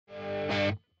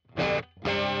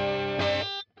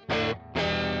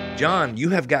John, you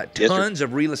have got Yes, sir. tons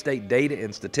of real estate data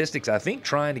and statistics, I think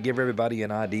trying to give everybody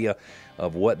an idea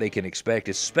of what they can expect,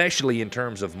 especially in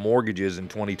terms of mortgages in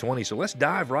 2020. So let's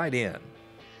dive right in.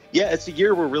 Yeah, it's a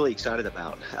year we're really excited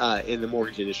about in the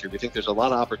mortgage industry. We think there's a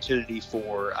lot of opportunity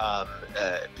for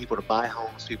people to buy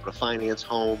homes, people to finance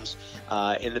homes,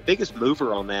 and the biggest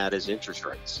mover on that is interest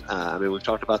rates. I mean, we've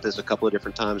talked about this a couple of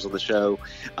different times on the show,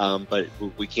 but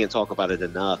we can't talk about it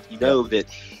enough. You know that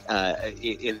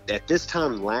at this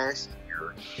time last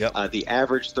year, the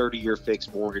average 30-year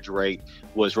fixed mortgage rate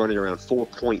was running around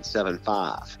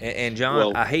 4.75. And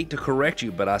John, I hate to correct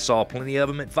you, but I saw plenty of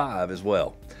them at 5 as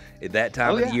well. At that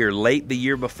time of the year, late the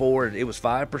year before, it was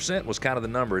 5% was kind of the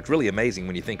number. It's really amazing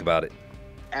when you think about it.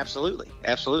 Absolutely,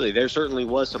 absolutely. There certainly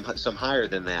was some higher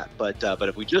than that, but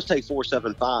if we just take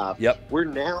 4.75, we're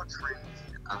now trending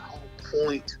a whole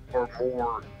point or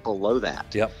more below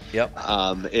that.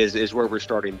 Is where we're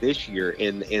starting this year,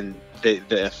 and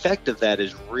the effect of that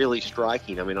is really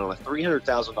striking. I mean, on a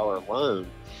 $300,000 loan,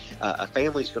 a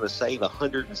family's going to save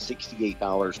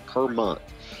 $168 per month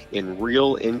in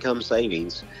real income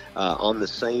savings on the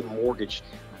same mortgage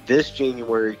this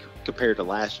January compared to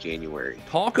last January.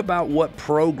 Talk about what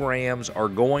programs are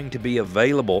going to be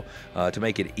available to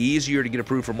make it easier to get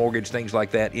approved for mortgage, things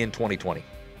like that in 2020.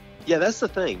 Yeah, that's the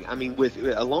thing. I mean,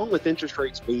 along with interest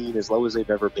rates being as low as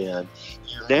they've ever been,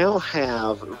 you now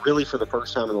have, really for the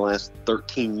first time in the last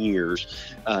 13 years,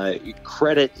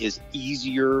 credit is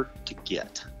easier to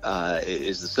get,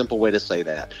 is the simple way to say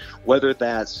that. Whether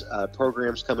that's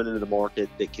programs coming into the market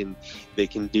that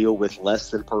can deal with less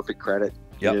than perfect credit.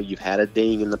 You know, you've had a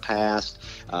ding in the past.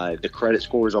 The credit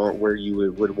scores aren't where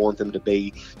you would want them to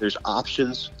be. There's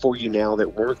options for you now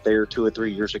that weren't there 2 or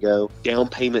 3 years ago. Down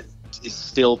payment is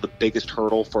still the biggest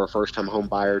hurdle for a first-time home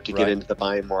buyer to get into the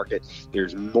buying market.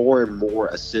 There's more and more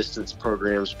assistance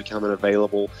programs becoming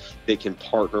available that can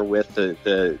partner with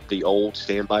the old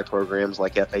standby programs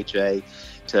like FHA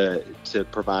to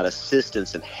provide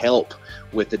assistance and help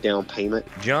with the down payment.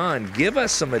 John, give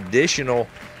us some additional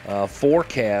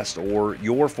forecast or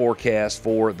your forecast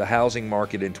for the housing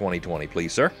market in 2020,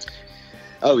 please, sir.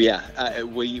 Oh, yeah.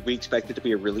 We expect it to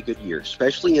be a really good year,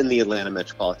 especially in the Atlanta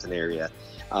metropolitan area.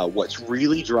 What's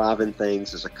really driving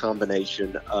things is a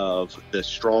combination of the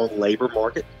strong labor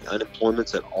market.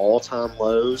 Unemployment's at all-time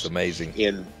lows. It's amazing.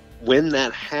 And when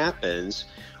that happens,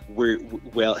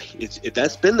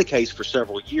 that's been the case for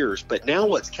several years, but now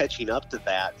what's catching up to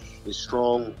that is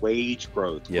strong wage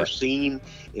growth. We're seeing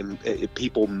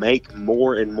people make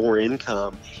more and more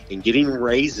income and getting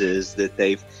raises that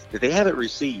they haven't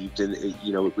received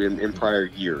in prior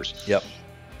years.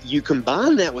 You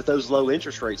combine that with those low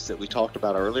interest rates that we talked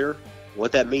about earlier.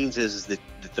 What that means is that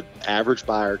the average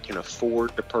buyer can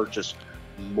afford to purchase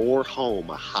more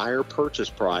home, a higher purchase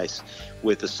price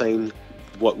with the same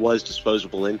what was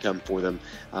disposable income for them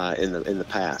in the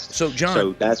past. So, John,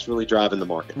 so that's really driving the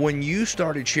market. When you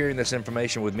started sharing this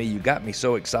information with me, you got me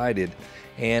so excited,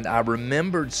 and I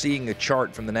remembered seeing a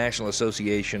chart from the National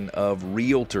Association of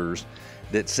Realtors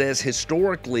that says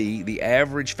historically the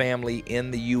average family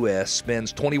in the U.S.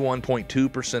 spends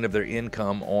 21.2% of their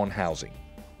income on housing.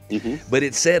 But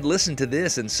it said, listen to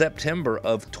this, in September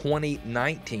of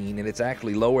 2019, and it's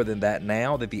actually lower than that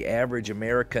now, that the average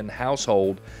American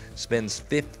household spends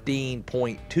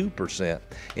 15.2%.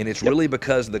 And it's really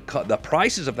because the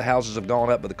prices of the houses have gone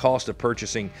up, but the cost of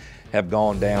purchasing have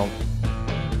gone down.